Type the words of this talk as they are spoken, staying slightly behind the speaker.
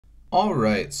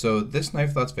Alright, so this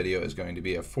Knife Thoughts video is going to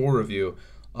be a full review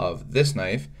of this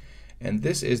knife, and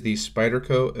this is the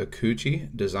Spyderco Ikuchi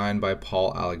designed by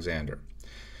Paul Alexander.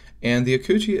 And the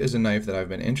Ikuchi is a knife that I've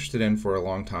been interested in for a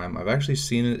long time. I've actually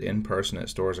seen it in person at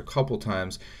stores a couple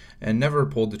times and never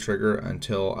pulled the trigger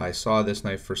until I saw this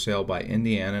knife for sale by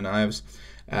Indiana Knives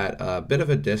at a bit of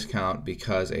a discount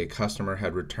because a customer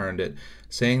had returned it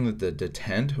saying that the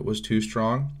detent was too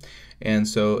strong. And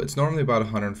so it's normally about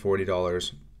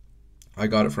 $140. I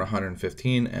got it for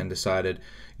 $115 and decided,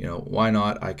 why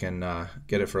not? I can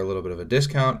get it for a little bit of a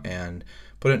discount and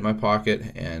put it in my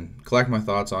pocket and collect my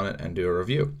thoughts on it and do a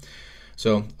review.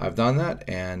 So I've done that,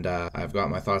 and I've got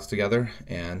my thoughts together,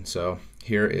 and so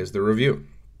here is the review.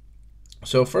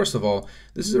 So first of all,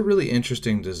 this is a really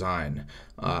interesting design.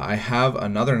 I have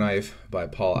another knife by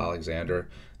Paul Alexander,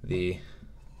 the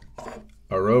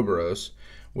Ouroboros,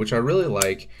 which I really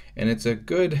like, and it's a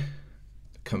good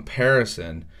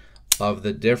comparison of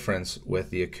the difference with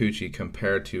the Ikuchi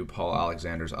compared to Paul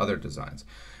Alexander's other designs.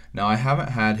 Now, I haven't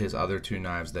had his other two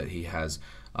knives that he has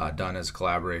done as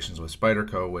collaborations with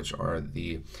Spyderco, which are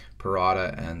the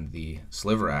Pirata and the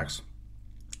Sliverax,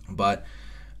 but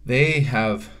they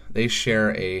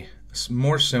share a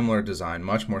more similar design,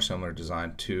 much more similar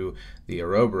design to the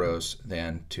Ouroboros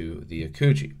than to the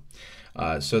Ikuchi.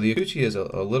 So the Ikuchi is a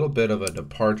little bit of a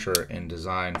departure in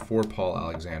design for Paul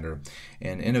Alexander,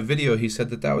 and in a video he said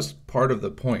that was part of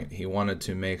the point. He wanted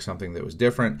to make something that was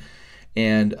different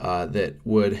and that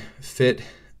would fit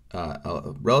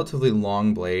a relatively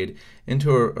long blade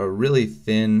into a really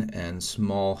thin and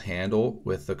small handle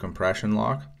with the compression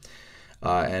lock,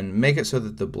 and make it so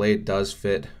that the blade does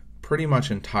fit pretty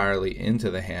much entirely into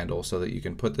the handle so that you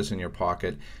can put this in your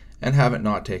pocket and have it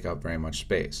not take up very much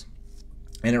space.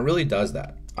 And it really does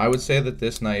that. I would say that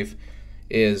this knife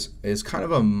is kind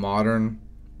of a modern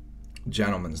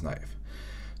gentleman's knife.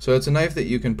 So it's a knife that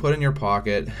you can put in your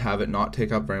pocket, have it not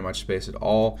take up very much space at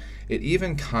all. It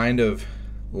even kind of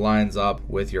lines up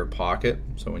with your pocket.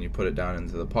 So when you put it down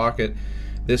into the pocket,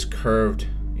 this curved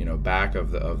back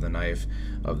of the knife,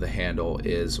 of the handle,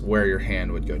 is where your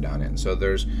hand would go down in. So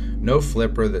there's no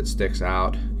flipper that sticks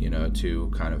out,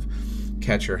 to kind of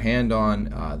catch your hand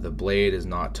on. The blade is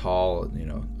not tall,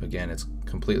 again, it's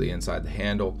completely inside the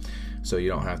handle, so you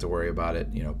don't have to worry about it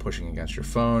pushing against your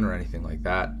phone or anything like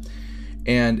that.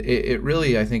 And it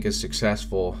really, I think, is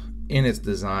successful in its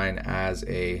design as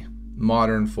a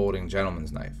modern folding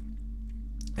gentleman's knife,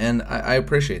 and I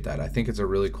appreciate that. I think it's a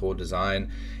really cool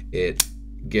design. It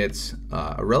gets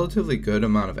a relatively good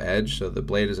amount of edge, so the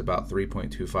blade is about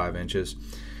 3.25 inches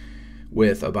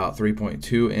with about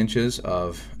 3.2 inches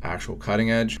of actual cutting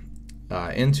edge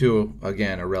into,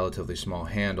 again, a relatively small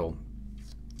handle.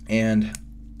 And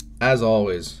as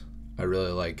always, I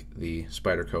really like the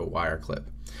Spyderco wire clip.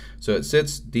 So it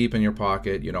sits deep in your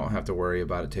pocket, you don't have to worry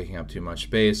about it taking up too much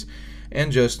space,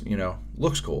 and just,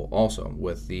 looks cool also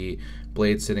with the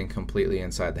blade sitting completely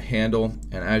inside the handle.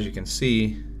 And as you can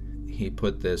see, he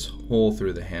put this hole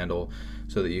through the handle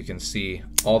so that you can see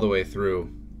all the way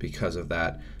through because of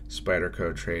that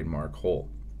Spyderco trademark hole.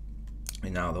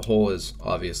 And now the hole is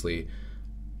obviously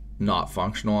not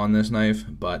functional on this knife,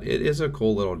 but it is a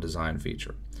cool little design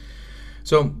feature.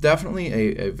 So definitely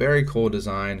a very cool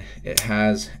design. It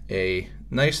has a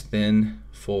nice thin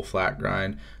full flat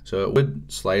grind, so it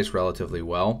would slice relatively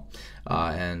well,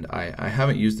 and I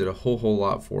haven't used it a whole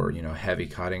lot for heavy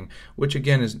cutting, which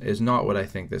again is not what I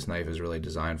think this knife is really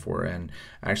designed for. And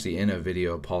actually in a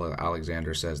video Paul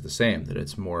Alexander says the same, that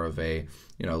it's more of a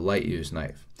light use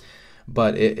knife.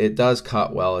 But it does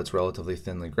cut well. It's relatively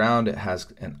thinly ground. It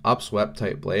has an upswept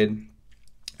type blade,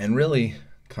 and really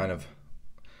kind of,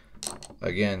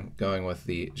 again, going with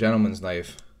the gentleman's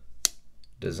knife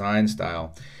design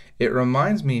style, it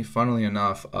reminds me, funnily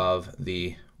enough, of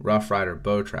the Rough Rider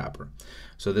bow trapper.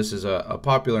 So this is a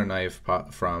popular knife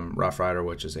from Rough Rider,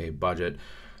 which is a budget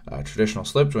traditional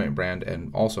slip joint brand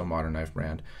and also modern knife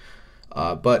brand,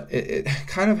 but it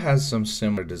kind of has some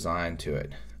similar design to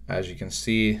it. As you can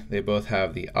see, they both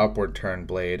have the upward turned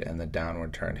blade and the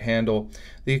downward turned handle.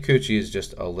 The Ikuchi is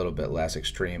just a little bit less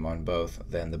extreme on both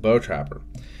than the bow trapper.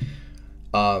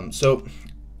 So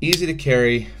easy to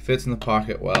carry, fits in the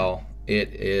pocket well.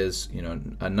 It is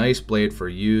a nice blade for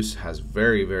use, has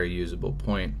very usable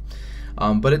point,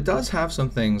 but it does have some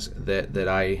things that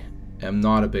I am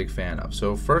not a big fan of.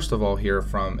 So first of all, here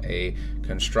from a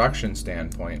construction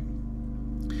standpoint,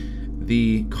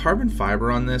 the carbon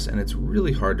fiber on this, and it's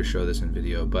really hard to show this in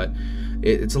video, but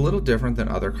it's a little different than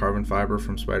other carbon fiber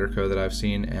from Spyderco that I've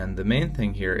seen. And the main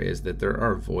thing here is that there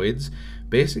are voids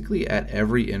basically at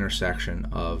every intersection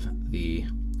of the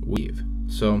weave.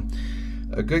 So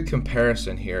a good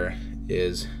comparison here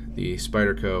is the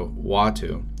Spyderco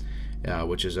Ikuchi,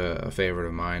 which is a favorite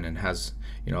of mine and has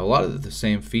a lot of the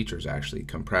same features actually: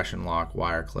 compression lock,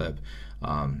 wire clip,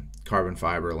 carbon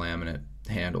fiber laminate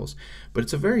handles, but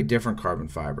it's a very different carbon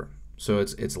fiber. So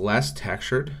it's less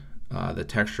textured. The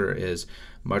texture is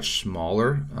much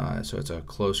smaller, so it's a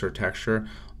closer texture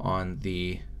on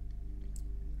the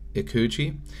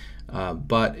Ikuchi,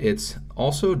 but it's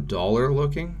also duller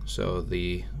looking. So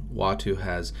the Ikuchi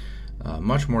has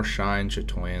much more shine,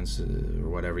 chatoyance, or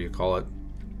whatever you call it,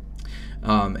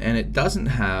 and it doesn't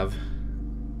have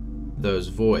those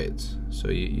voids, so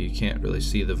you can't really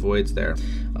see the voids there,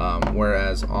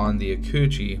 whereas on the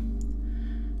Ikuchi,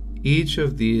 each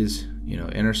of these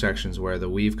intersections where the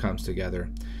weave comes together,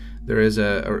 there is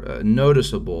a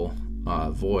noticeable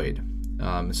void.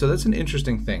 So that's an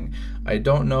interesting thing. I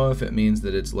don't know if it means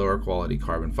that it's lower quality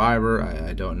carbon fiber.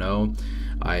 I don't know.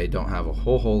 I don't have a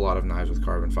whole lot of knives with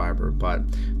carbon fiber, but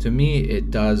to me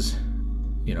it does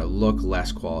look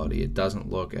less quality. It doesn't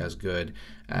look as good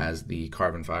as the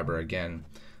carbon fiber, again,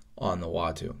 on the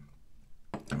Ikuchi.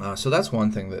 So that's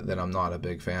one thing that I'm not a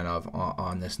big fan of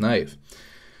on this knife.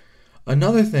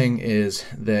 Another thing is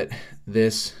that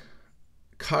this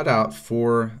cutout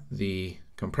for the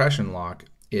compression lock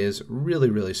is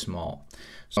really small.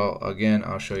 So again,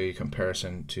 I'll show you a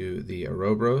comparison to the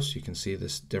Ouroboros. You can see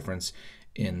this difference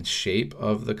in shape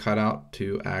of the cutout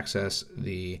to access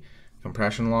the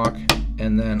compression lock,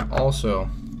 and then also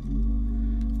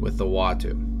with the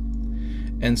Ikuchi.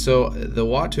 And so the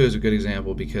Ikuchi is a good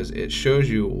example because it shows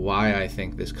you why I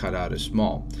think this cutout is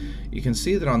small. You can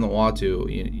see that on the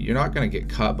Ikuchi, you're not going to get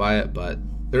cut by it, but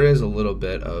there is a little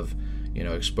bit of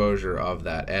exposure of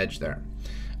that edge there.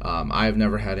 I've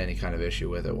never had any kind of issue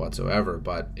with it whatsoever,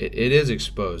 but it is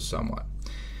exposed somewhat.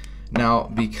 Now,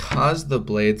 because the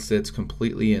blade sits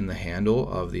completely in the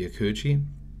handle of the Ikuchi,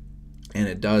 and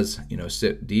it does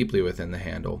sit deeply within the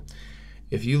handle,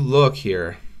 if you look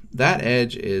here, that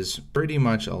edge is pretty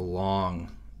much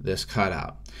along this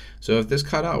cutout. So if this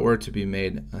cutout were to be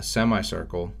made a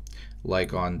semicircle,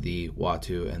 like on the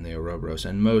Ikuchi and the Ouroboros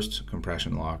and most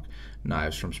compression lock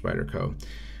knives from Spyderco,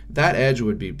 that edge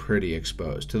would be pretty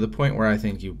exposed to the point where I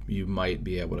think you might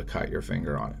be able to cut your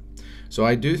finger on it. So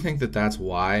I do think that that's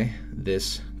why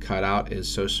this cutout is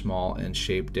so small and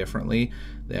shaped differently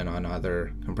than on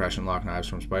other compression lock knives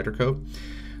from Spyderco.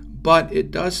 But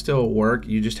it does still work.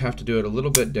 You just have to do it a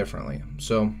little bit differently.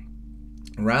 So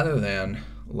rather than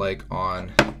like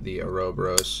on the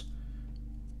Ouroboros,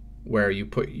 where you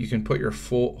can put your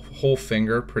whole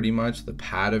finger, pretty much the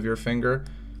pad of your finger,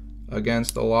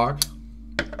 against the lock,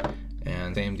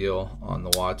 and same deal on the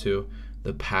Ikuchi,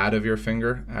 the pad of your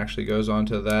finger actually goes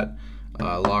onto that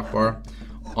lock bar.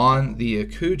 On the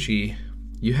Ikuchi,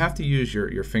 you have to use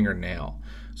your fingernail.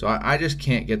 So I just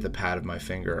can't get the pad of my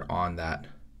finger on that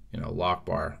lock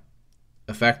bar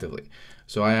effectively.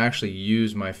 So I actually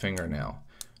use my fingernail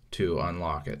to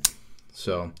unlock it.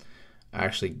 So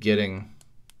actually getting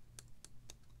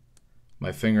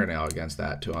my fingernail against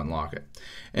that to unlock it.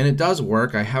 And it does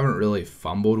work. I haven't really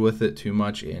fumbled with it too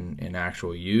much in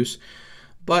actual use,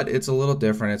 but it's a little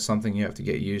different. It's something you have to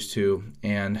get used to,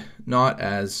 and not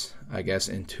as, I guess,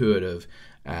 intuitive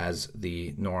as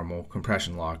the normal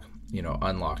compression lock,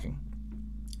 unlocking.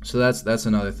 So that's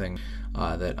another thing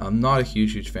that I'm not a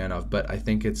huge fan of, but I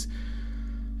think it's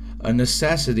a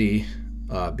necessity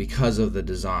because of the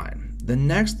design. The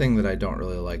next thing that I don't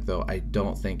really like, though, I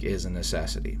don't think is a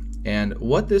necessity. And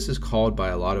what this is called by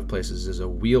a lot of places is a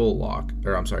wheel lock,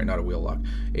 or I'm sorry, not a wheel lock,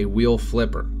 a wheel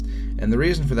flipper. And the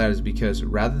reason for that is because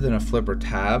rather than a flipper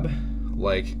tab,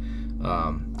 like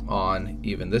on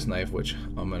even this knife, which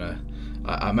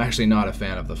I'm actually not a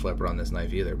fan of the flipper on this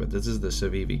knife either, but this is the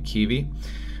Civivi Kiwi.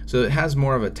 So it has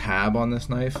more of a tab on this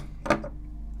knife.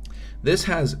 This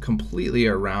has completely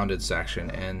a rounded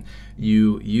section, and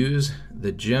you use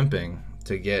the jimping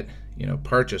to get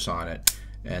purchase on it,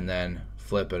 and then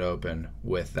flip it open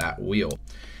with that wheel.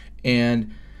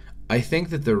 And I think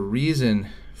that the reason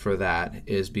for that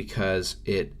is because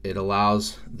it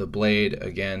allows the blade,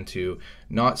 again, to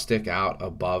not stick out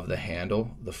above the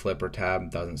handle. The flipper tab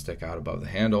doesn't stick out above the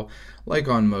handle like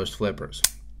on most flippers.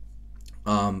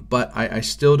 But I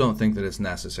still don't think that it's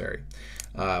necessary.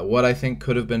 What I think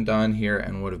could have been done here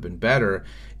and would have been better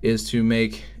is to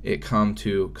make it come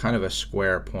to kind of a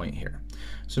square point here.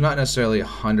 So not necessarily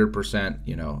 100%,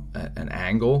 an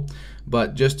angle,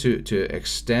 but just to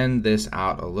extend this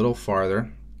out a little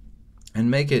farther and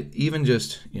make it even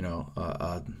just,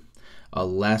 a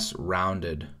less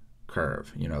rounded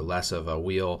curve, less of a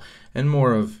wheel and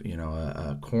more of,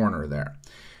 a corner there.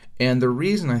 And the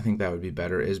reason I think that would be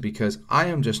better is because I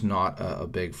am just not a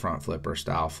big front flipper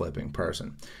style flipping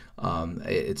person.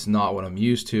 It's not what I'm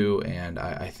used to, and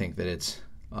I think that it's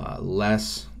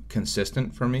less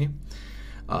consistent for me.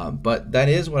 But that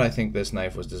is what I think this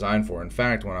knife was designed for. In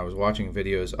fact, when I was watching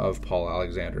videos of Paul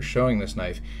Alexander showing this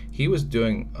knife, he was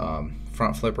doing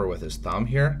front flipper with his thumb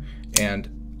here,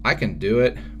 and I can do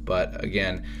it, but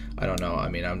again, I don't know. I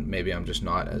mean, maybe I'm just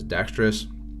not as dexterous,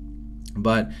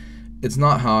 but it's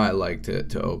not how I like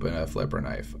to open a flipper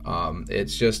knife.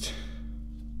 It's just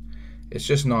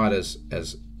not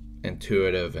as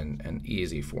intuitive and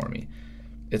easy for me.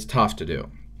 It's tough to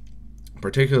do,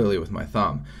 particularly with my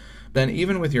thumb. Then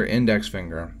even with your index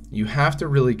finger, you have to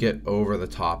really get over the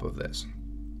top of this.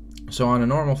 So on a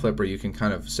normal flipper, you can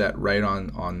kind of set right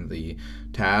on the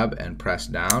tab and press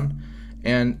down.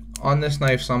 And on this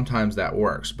knife, sometimes that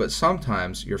works, but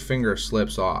sometimes your finger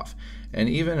slips off, and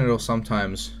even it'll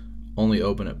sometimes only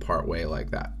open it part way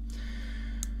like that.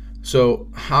 So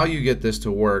how you get this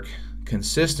to work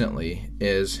consistently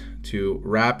is to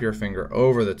wrap your finger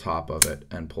over the top of it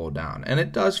and pull down. And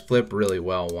it does flip really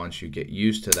well once you get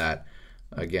used to that.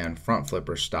 Again, front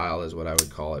flipper style is what I would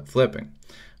call it, flipping.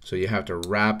 So you have to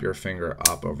wrap your finger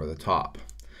up over the top.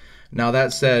 Now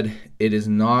that said, it is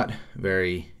not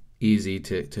very easy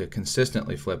to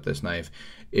consistently flip this knife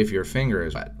if your finger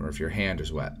is wet or if your hand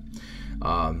is wet.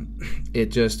 It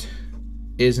just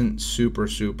isn't super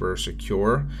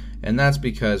secure, and that's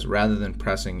because rather than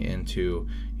pressing into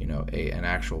an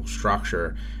actual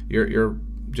structure, you're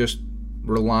just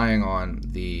relying on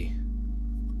the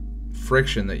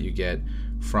friction that you get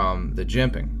from the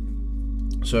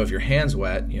jimping. So if your hand's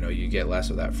wet, you get less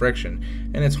of that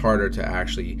friction, and it's harder to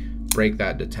actually break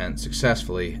that detent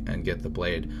successfully and get the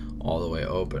blade all the way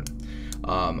open.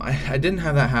 I didn't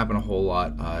have that happen a whole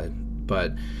lot,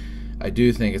 but I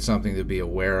do think it's something to be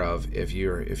aware of. If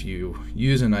you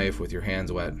use a knife with your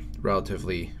hands wet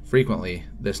relatively frequently,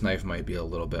 this knife might be a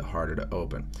little bit harder to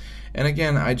open. And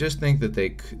again, I just think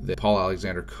that Paul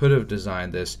Alexander could have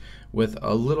designed this with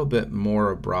a little bit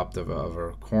more abrupt of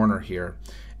a corner here,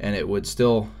 and it would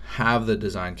still have the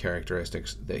design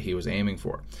characteristics that he was aiming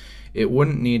for. It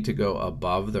wouldn't need to go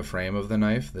above the frame of the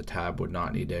knife. The tab would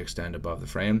not need to extend above the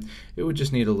frame. It would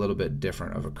just need a little bit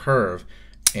different of a curve.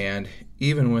 And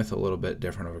even with a little bit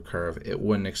different of a curve, it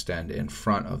wouldn't extend in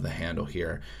front of the handle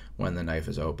here when the knife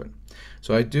is open.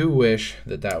 So I do wish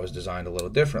that that was designed a little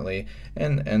differently.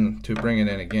 And to bring it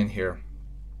in again here,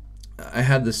 I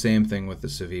had the same thing with the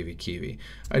Civivi Kiwi.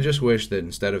 I just wish that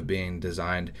instead of being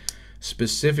designed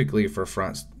specifically for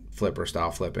front flipper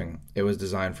style flipping, it was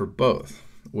designed for both,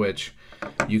 which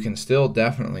you can still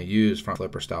definitely use front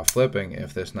flipper style flipping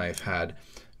if this knife had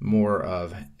more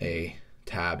of a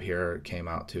tab here, came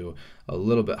out to a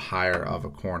little bit higher of a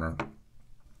corner.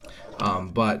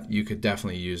 But you could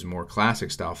definitely use more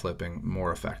classic style flipping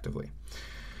more effectively.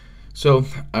 So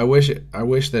I wish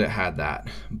that it had that,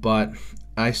 but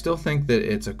I still think that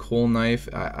it's a cool knife.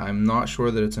 I'm not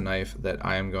sure that it's a knife that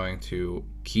I am going to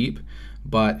keep,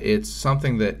 but it's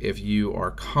something that if you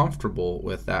are comfortable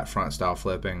with that front style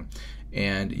flipping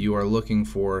and you are looking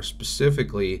for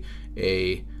specifically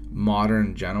a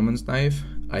modern gentleman's knife,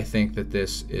 I think that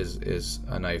this is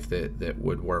a knife that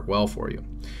would work well for you.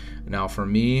 Now for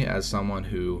me, as someone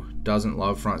who doesn't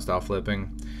love front style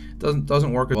flipping,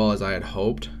 doesn't work as well as I had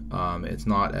hoped. It's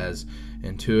not as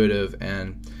intuitive,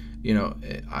 and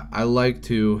I like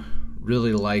to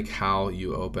really like how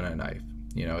you open a knife.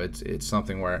 It's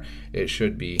something where it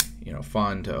should be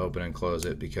fun to open and close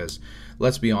it, because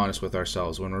let's be honest with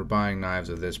ourselves, when we're buying knives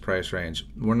of this price range,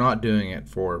 we're not doing it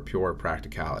for pure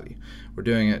practicality. We're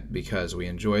doing it because we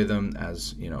enjoy them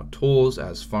as tools,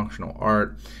 as functional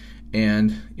art,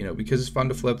 and because it's fun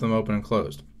to flip them open and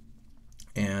closed.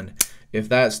 And if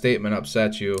that statement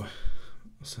upsets you,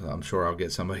 so I'm sure I'll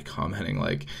get somebody commenting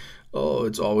like, oh,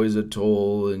 it's always a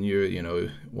tool and you're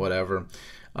whatever.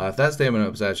 If that statement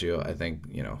upsets you, I think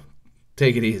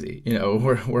take it easy.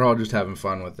 We're all just having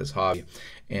fun with this hobby,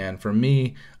 and for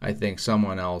me, I think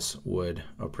someone else would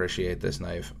appreciate this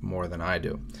knife more than I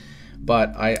do.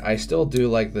 But I still do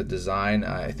like the design.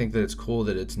 I think that it's cool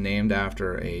that it's named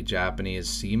after a Japanese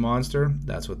sea monster.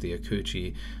 That's what the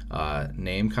Ikuchi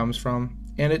name comes from,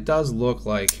 and it does look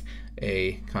like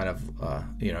a kind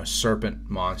of serpent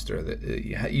monster.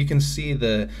 That you can see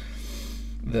the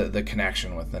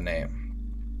connection with the name.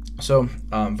 So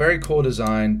very cool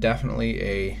design, definitely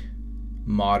a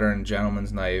modern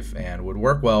gentleman's knife, and would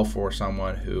work well for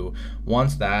someone who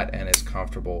wants that and is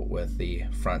comfortable with the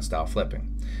front style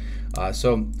flipping.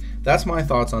 So that's my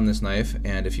thoughts on this knife,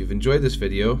 and if you've enjoyed this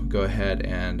video, go ahead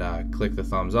and click the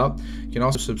thumbs up. You can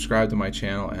also subscribe to my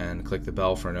channel and click the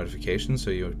bell for notifications so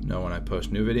you know when I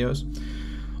post new videos.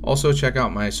 Also, check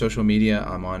out my social media.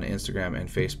 I'm on Instagram and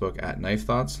Facebook at Knife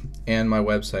Thoughts, and my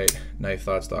website,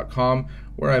 knifethoughts.com,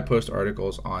 where I post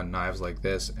articles on knives like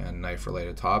this and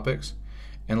knife-related topics.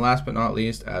 And last but not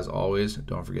least, as always,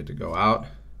 don't forget to go out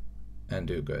and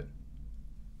do good.